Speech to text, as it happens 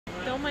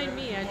Don't mind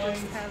me, I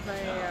just have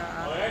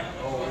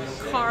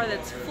a car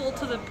that's full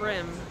to the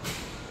brim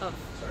of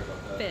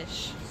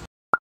fish.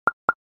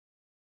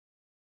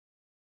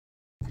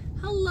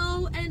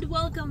 Hello and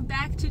welcome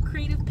back to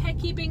Creative Pet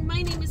Keeping.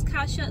 My name is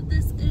Kasha,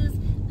 this is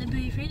my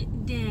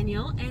boyfriend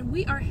Daniel, and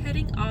we are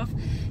heading off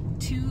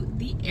to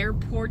the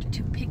airport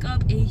to pick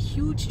up a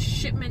huge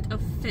shipment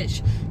of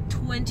fish.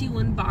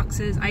 21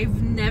 boxes.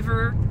 I've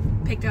never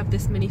picked up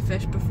this many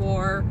fish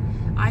before.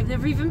 I've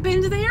never even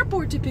been to the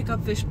airport to pick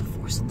up fish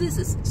before, so this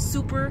is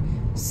super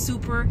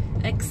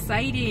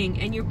exciting.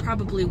 And you're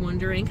probably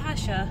wondering,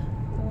 Kasha,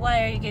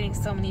 why are you getting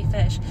so many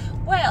fish?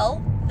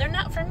 Well, they're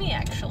not for me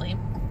actually.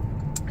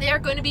 They are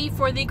going to be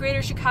for the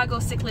Greater Chicago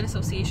Cichlid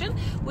Association,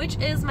 which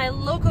is my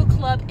local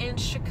club in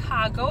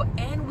Chicago,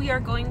 and we are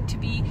going to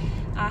be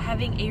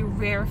having a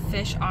rare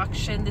fish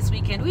auction this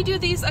weekend. We do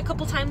these a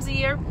couple times a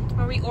year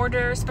where we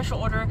special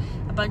order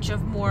a bunch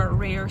of more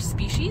rare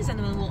species, and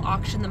then we'll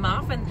auction them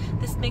off, and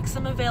this makes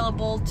them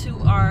available to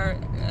our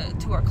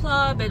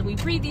club, and we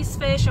breed these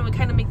fish and we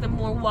kind of make them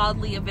more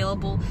wildly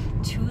available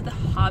to the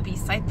hobby.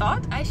 So I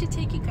thought I should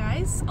take you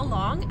guys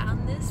along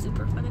on this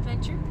super fun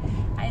adventure.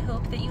 I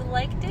hope that you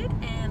liked it,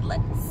 and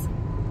let's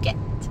get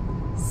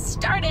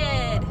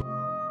started.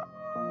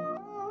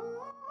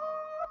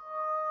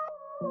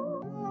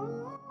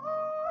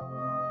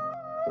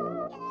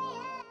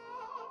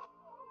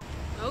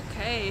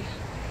 Okay,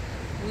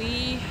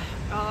 we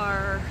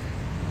are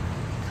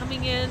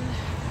coming in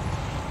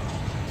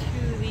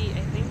to the,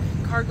 I think,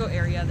 cargo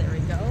area. There we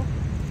go.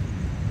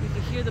 You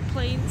can hear the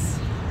planes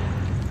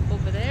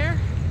over there.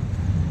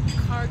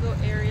 Cargo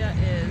area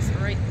is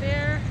right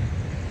there.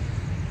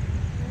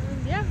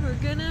 And yeah, we're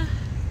gonna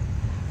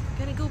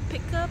go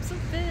pick up some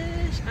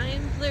fish. I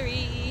am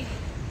blurry.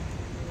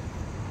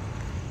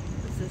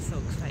 This is so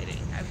exciting.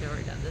 I've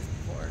never done this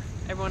before.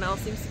 Everyone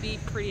else seems to be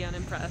pretty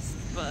unimpressed,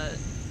 but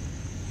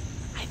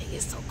I think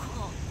it's so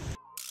cool.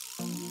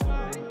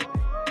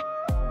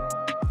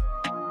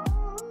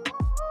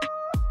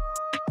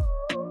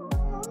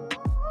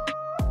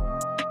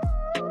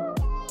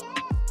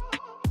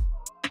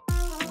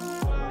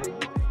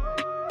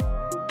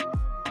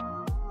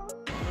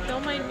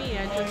 Don't mind me,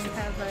 I just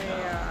have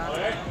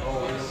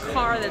a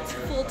car that's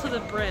full to the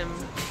brim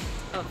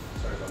of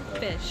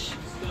fish.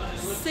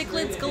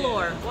 Cichlids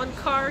galore. 1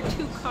 car,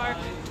 2 car,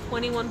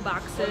 21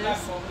 boxes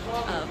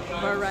of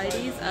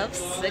varieties of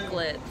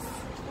cichlids.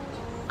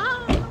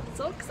 Ah,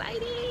 so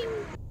exciting!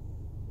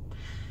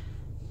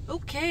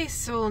 Okay,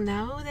 so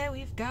now that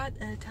we've got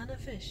a ton of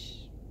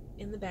fish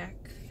in the back,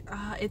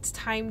 it's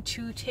time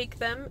to take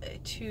them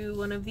to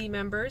one of the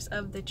members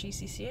of the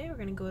GCCA. We're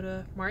gonna go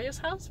to Mario's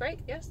house, right?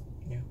 Yes?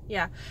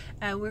 Yeah,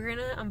 and we're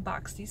gonna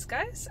unbox these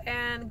guys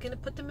and gonna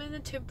put them in the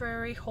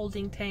temporary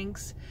holding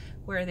tanks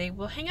where they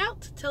will hang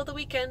out till the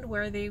weekend,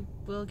 where they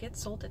will get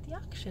sold at the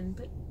auction.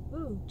 But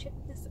ooh, check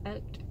this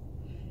out.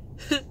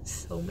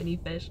 So many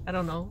fish. I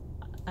don't know,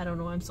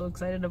 I'm so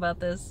excited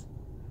about this,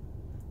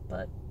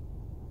 but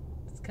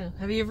it's kind of,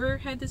 have you ever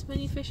had this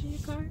many fish in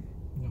your car?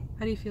 No.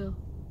 How do you feel?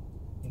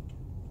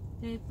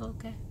 Okay.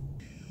 Okay,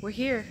 we're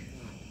here.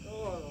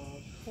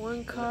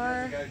 1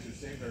 car,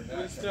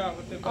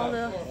 all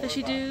the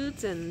fishy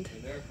dudes, and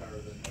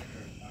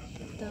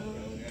dun,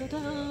 dun,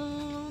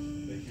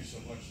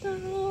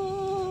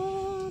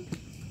 dun,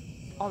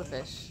 all the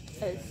fish.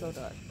 It's so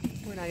dark.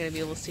 We're not gonna be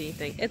able to see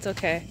anything. It's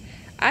okay.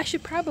 I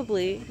should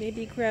probably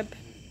maybe grab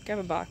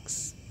a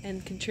box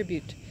and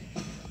contribute,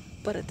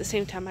 but at the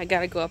same time I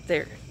gotta go up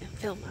there and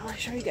film. I want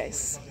to show you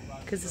guys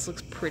because this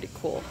looks pretty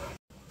cool.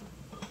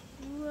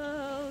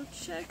 Whoa,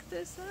 check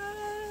this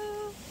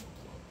out.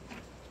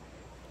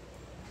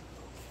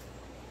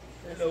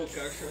 This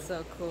is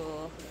so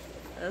cool.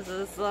 This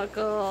is so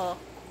cool.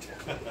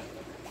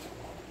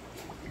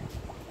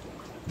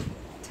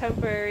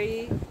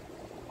 Temporary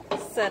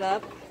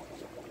setup.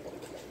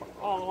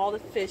 All the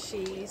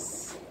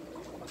fishies.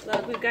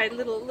 Look, we've got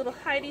little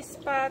hidey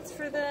spots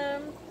for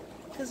them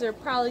because they're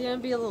probably gonna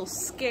be a little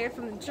scared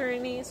from the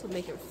journey, so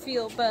make them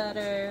feel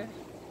better.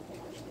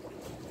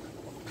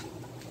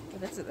 Oh,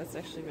 that's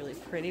actually a really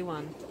pretty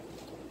one.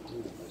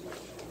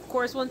 Of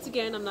course, once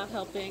again, I'm not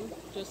helping.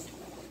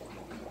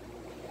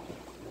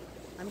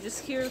 I'm just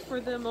here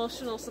for the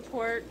emotional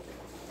support.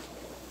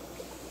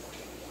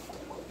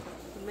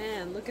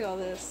 Man, look at all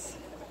this.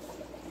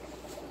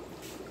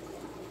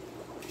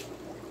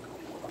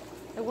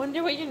 I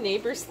wonder what your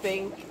neighbors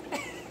think.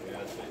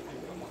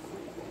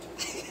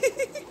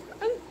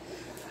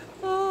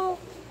 Oh,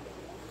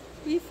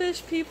 we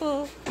fish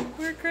people,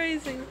 we're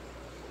crazy.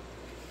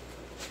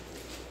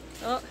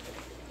 Oh,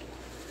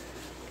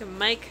 look at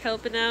Mike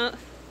helping out.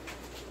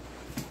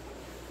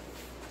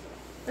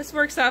 This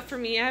works out for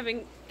me. I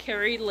haven't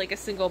carried like a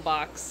single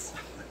box.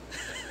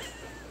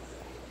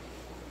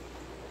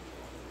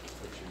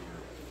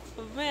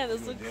 Oh man,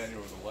 this looks...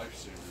 Daniel was a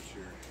lifesavers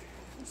here.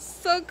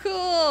 So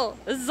cool!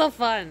 This is so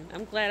fun.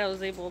 I'm glad I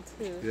was able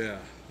to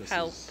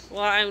help.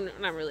 Well, I'm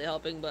not really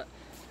helping, but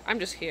I'm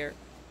just here.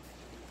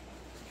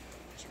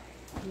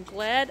 I'm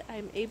glad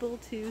I'm able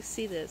to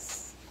see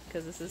this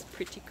because this is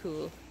pretty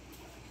cool.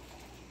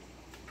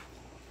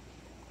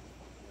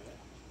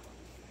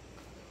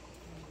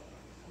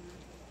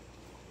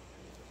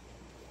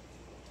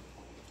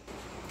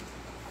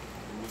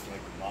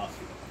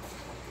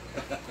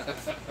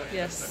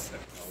 Yes.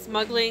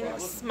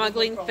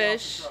 Smuggling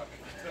fish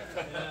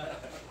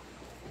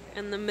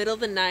in the middle of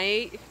the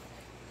night.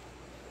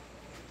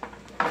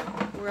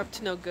 We're up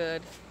to no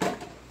good.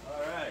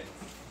 Alright.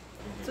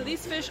 So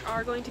these fish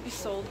are going to be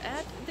sold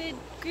at the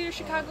Greater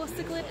Chicago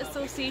Cichlid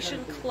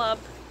Association Club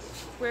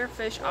Rare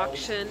Fish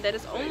Auction that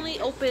is only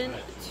open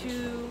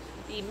to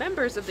the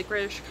members of the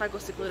Greater Chicago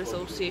Cichlid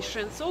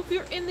Association. So if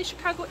you're in the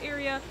Chicago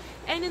area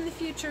and in the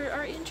future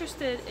are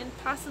interested in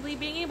possibly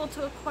being able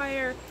to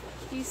acquire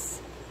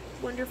these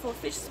wonderful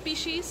fish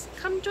species,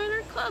 come join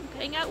our club,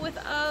 hang out with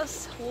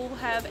us. We'll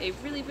have a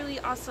really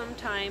awesome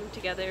time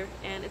together,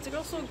 and it's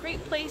also a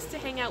great place to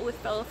hang out with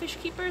fellow fish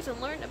keepers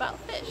and learn about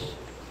fish.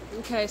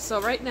 Okay,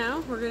 so right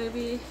now we're going to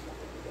be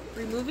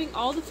removing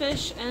all the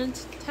fish and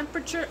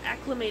temperature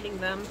acclimating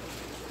them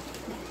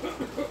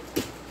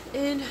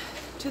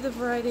into the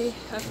variety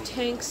of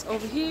tanks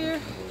over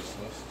here.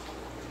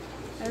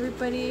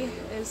 Everybody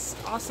is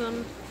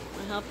awesome.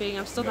 I'm helping.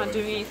 I'm still not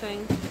doing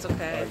anything. It's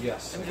okay.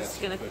 Yes. I'm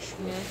just gonna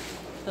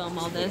film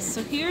all this.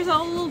 So here's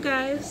all the little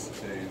guys.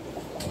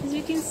 As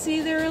you can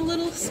see, they're a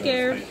little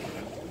scared.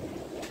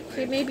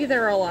 Okay, maybe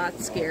they're a lot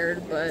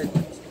scared, but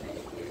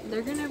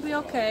they're gonna be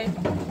okay.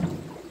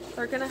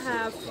 They're gonna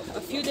have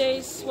a few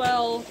days.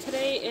 Well,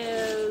 today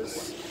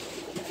is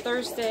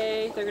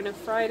Thursday. They're gonna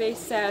Friday,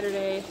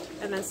 Saturday,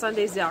 and then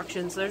Sunday's the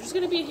auction. So they're just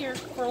gonna be here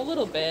for a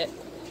little bit,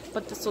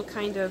 but this will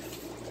kind of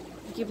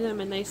give them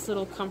a nice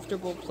little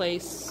comfortable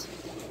place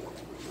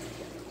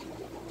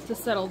to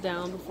settle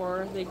down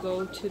before they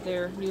go to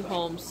their new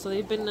homes. So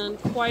they've been on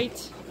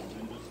quite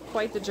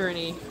the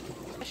journey.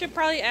 I should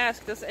probably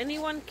ask, does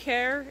anyone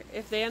care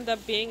if they end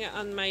up being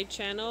on my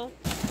channel?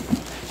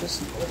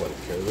 Just nobody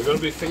cares. We're gonna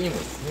be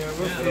famous. Yeah,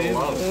 we're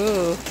famous.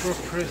 Ooh. We're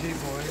pretty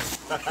boys.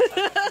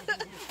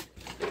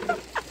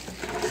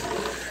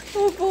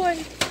 Oh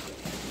boy.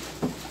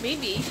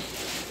 Maybe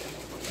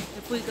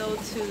if we go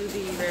to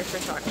the Rare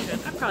Fish Auction,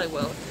 I probably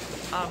will.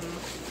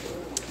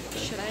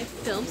 Should I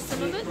film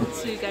some of it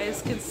so you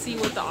guys can see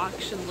what the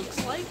auction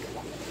looks like?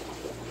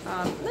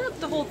 Not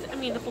the whole I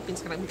mean, the whole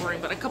thing's kind of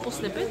boring, but a couple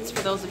snippets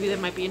for those of you that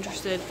might be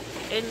interested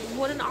in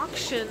what an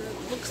auction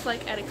looks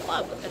like at a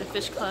club, at a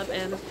fish club,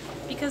 and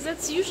because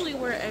that's usually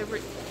where I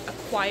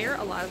acquire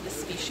a lot of the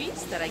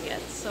species that I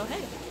get. So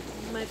hey,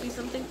 it might be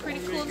something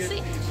pretty cool to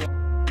see.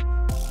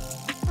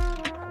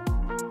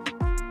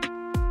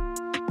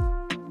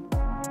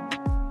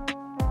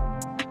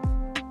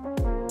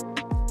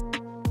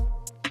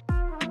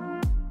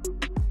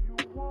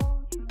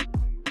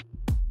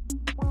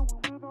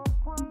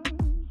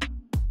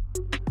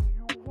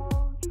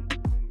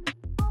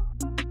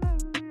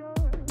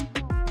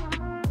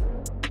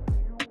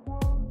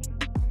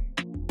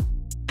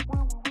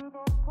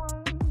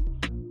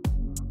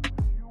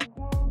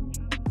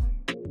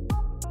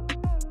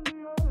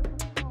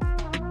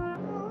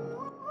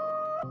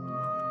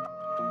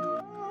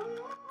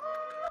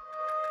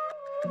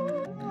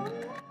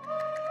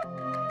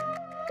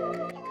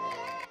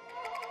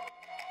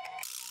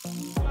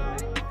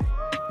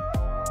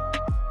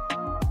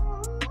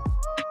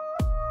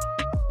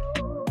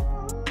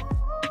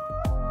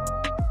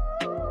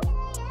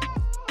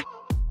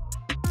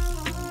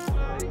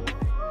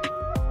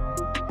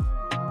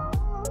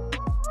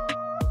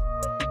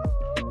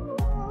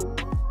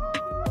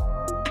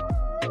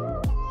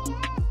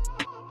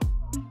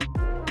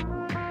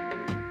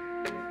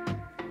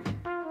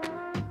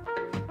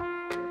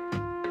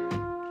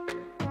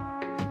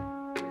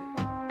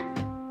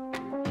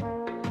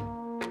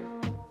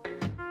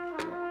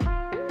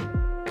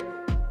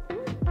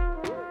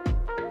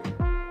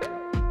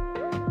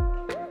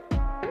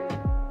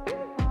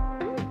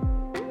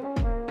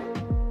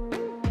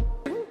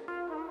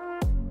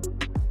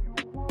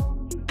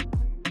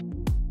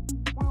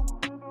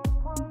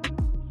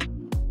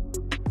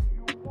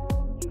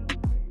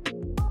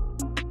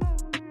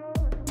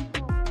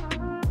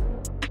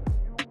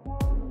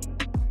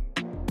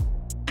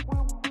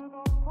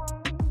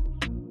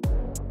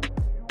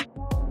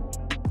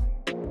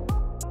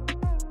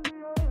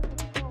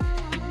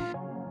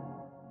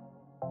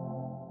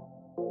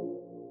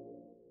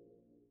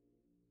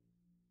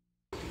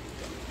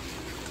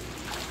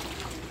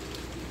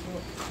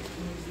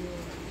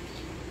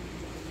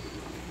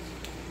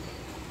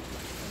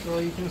 So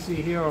you can see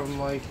here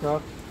my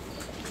dark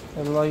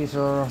and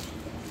lighter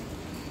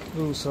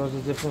blue, so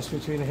the difference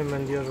between him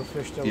and the other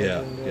fish that Yeah,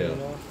 was in there. yeah. You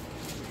know?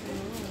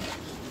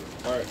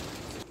 All right.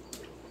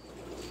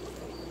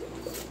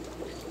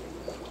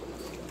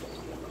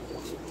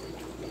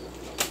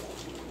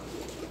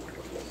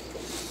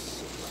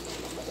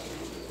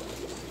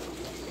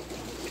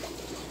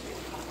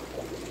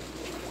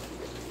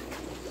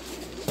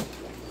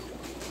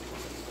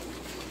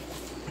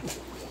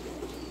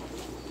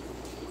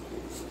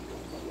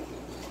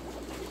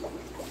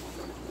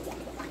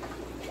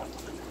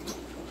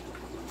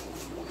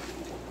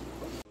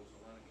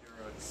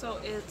 So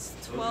it's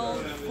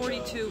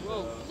 12:42.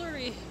 Whoa,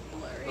 blurry.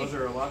 Those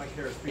are a lot of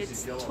carrot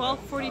species. It's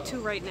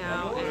 12:42 right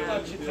now,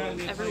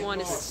 and everyone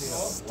is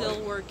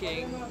still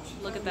working.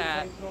 Look at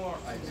that.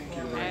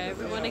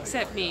 Everyone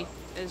except me.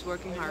 is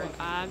working hard.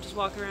 I'm just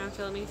walking around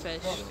filming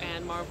fish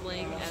and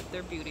marveling at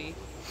their beauty.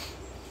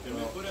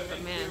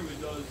 But man,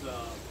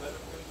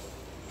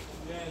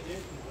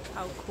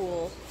 how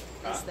cool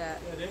is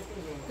that?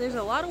 There's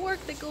a lot of work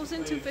that goes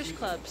into fish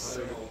clubs.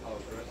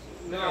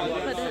 Put in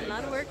a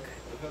lot of work,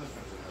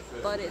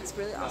 but it's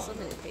really awesome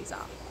and it pays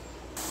off.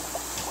 I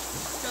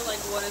feel like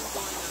what is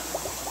going on?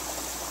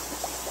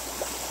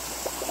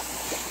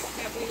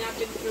 Have we not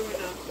been through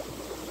enough?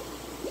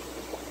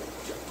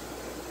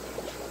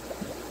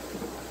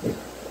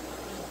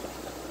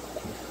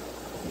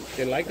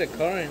 They like the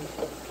current.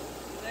 Do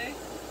they?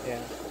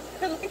 Yeah.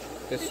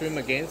 They swim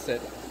against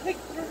it. Like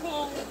we're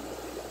home.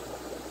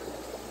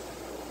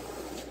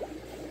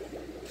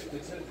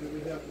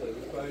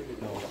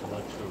 No, I'm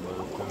not sure about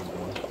the third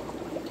one.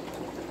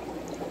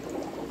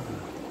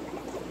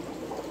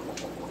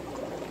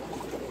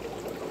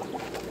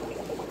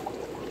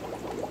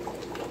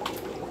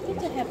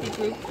 It's a happy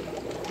group.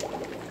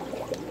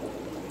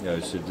 Yeah,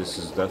 you see, this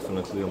is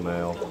definitely a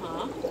male.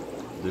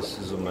 This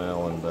is a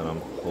male, and then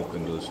I'm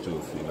hoping those two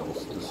are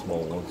females, the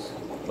small ones.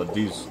 But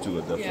these two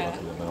are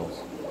definitely males.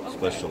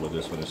 Especially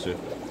this one. You see,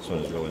 this one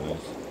is really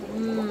nice.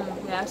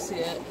 Yeah, I see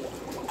it.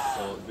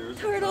 So there's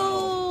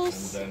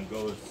Turtles! a tunnel, and then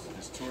goes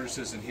his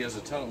tortoises, and he has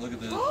a tunnel. Look at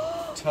the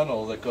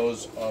tunnel that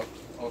goes up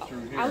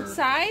through here.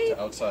 Outside?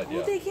 To outside, yeah.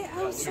 Oh, they get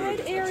outside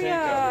To a tank out here.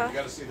 area. You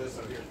gotta see this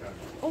out here, Connie.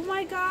 Oh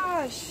my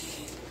gosh.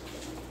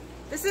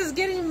 This is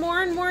getting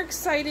more and more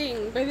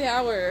exciting by the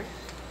hour.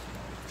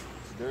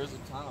 There's a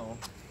tunnel,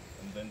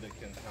 and then they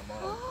can come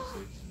out.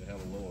 You see, they have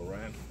a little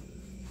ramp.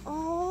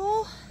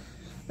 Oh,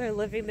 they're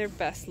living their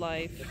best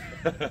life.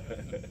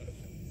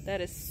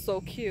 That is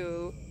so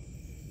cute.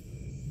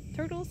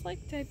 Turtles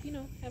like to, you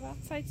know, have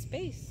outside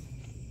space.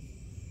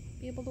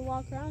 Be able to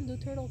walk around, do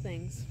turtle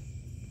things.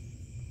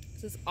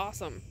 This is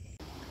awesome.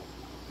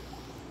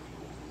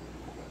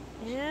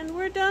 And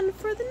we're done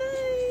for the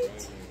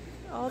night.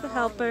 All the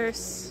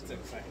helpers.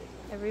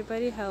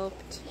 Everybody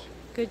helped.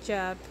 Good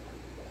job.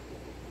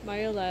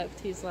 Mario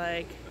left. He's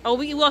like, oh,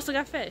 we also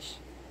got fish.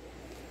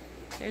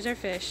 There's our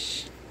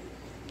fish.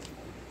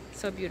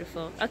 So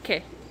beautiful.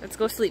 Okay, let's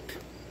go sleep.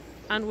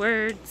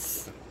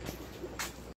 Onwards.